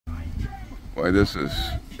Boy, this is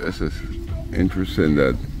interesting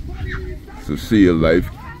that to see a Life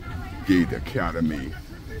Gate Academy,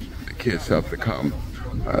 the kids have to come.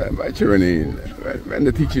 My children, when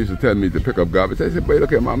the teachers would tell me to pick up garbage, I said, boy,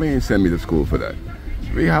 look at mommy ain't send me to school for that.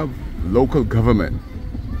 We have local government.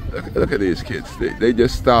 Look at these kids. They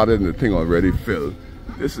just started and the thing already filled.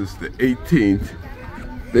 This is the 18th.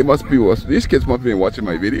 They must be, these kids must be watching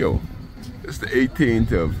my video. It's the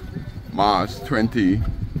 18th of March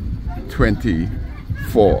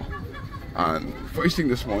 2024. And first thing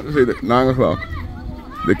this morning, say that 9 o'clock,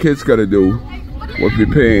 the kids got to do what we're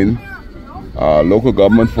paying local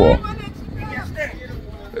government for.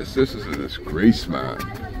 This is a disgrace, man.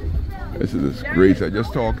 This is a disgrace. I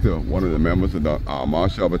just talked to one of the members of the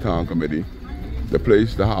Marsh Harbor Town Committee. The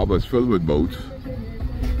place, the harbor is filled with boats,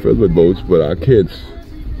 but our kids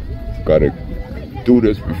got to do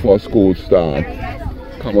this before school starts.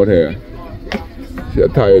 Come out here. See,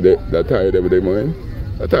 I'm tired every day morning.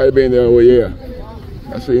 I'm tired being there over here.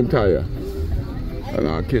 I see him tired. And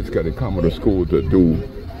our kids got to come to school to do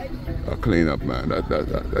a cleanup, man.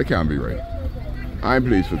 That can't be right. I ain't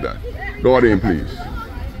pleased with that. God ain't pleased.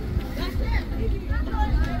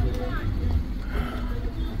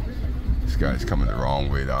 This guy's coming the wrong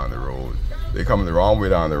way down the road. They coming the wrong way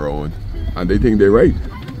down the road, and they think they're right.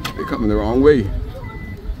 They coming the wrong way,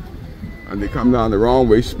 and they come down the wrong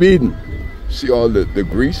way, speeding. See all the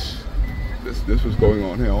grease? This was going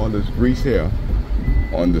on here. All this grease here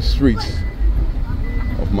on the streets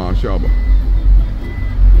of Marsh Harbor.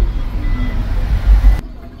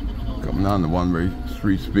 Coming down the one-way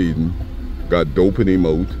street speeding. Got dope in him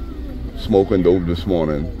out. Smoking dope this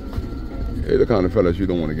morning. Hey, the kind of fellas you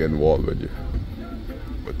don't want to get involved with you.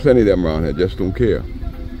 But plenty of them around here just don't care.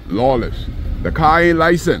 Lawless. The car ain't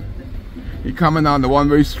licensed. He coming down the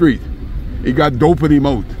one-way street. He got dope in him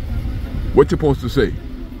out. What you supposed to say?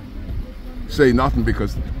 Say nothing,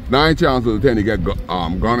 because 9 chances out of 10 he get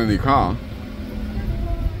gun in the car.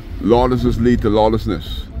 Lawlessness lead to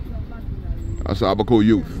lawlessness. That's Abaco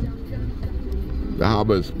youth. The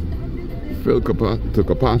harbor is filled to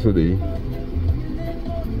capacity.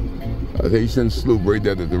 A Haitian sloop right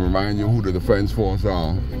there to remind you who the defense force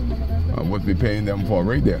are and what we're paying them for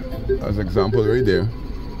right there. That's an example right there.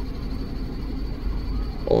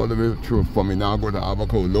 All the way through from Inagua to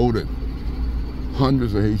Abaco loaded.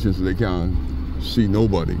 Hundreds of Haitians, they can't see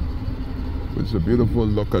nobody. It's a beautiful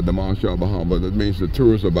look at the Marsh Harbor Harbor. That means the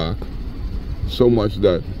tourists are back. So much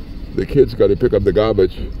that the kids got to pick up the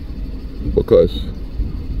garbage because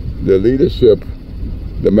the leadership,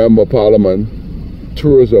 the member of parliament,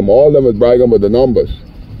 tourism, all of them are bragging about the numbers.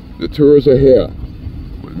 The tourists are here,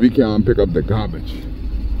 but we can't pick up the garbage.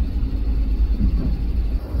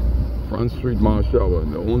 Front Street, Marsh Harbor,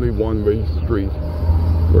 the only one-way street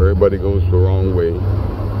where everybody goes the wrong way.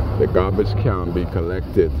 The garbage can be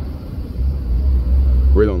collected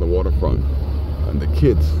right on the waterfront, and the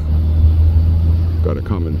kids gotta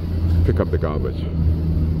come and pick up the garbage.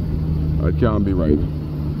 It can't be right.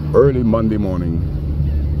 Early Monday morning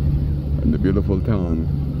in the beautiful town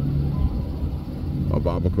of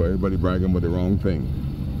Abaco, everybody bragging about the wrong thing.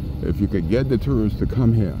 If you could get the tourists to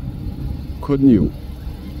come here, couldn't you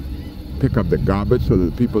pick up the garbage so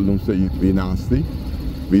that people don't say you'd be nasty?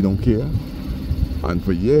 We don't care. And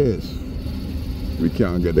for years, we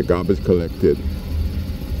can't get the garbage collected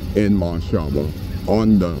in Marsh Harbor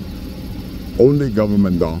on the only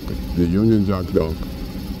government dock, the Union Jack dock,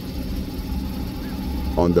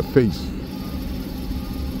 on the face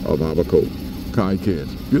of Abaco. Kai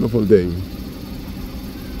Kids. Beautiful day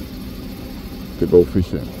to go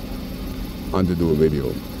fishing and to do a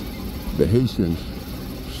video. The Haitian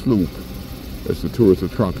sloop is the tourist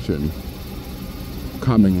attraction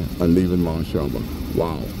coming and leaving Marsh Harbor.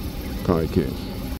 Wow. Kai Kids.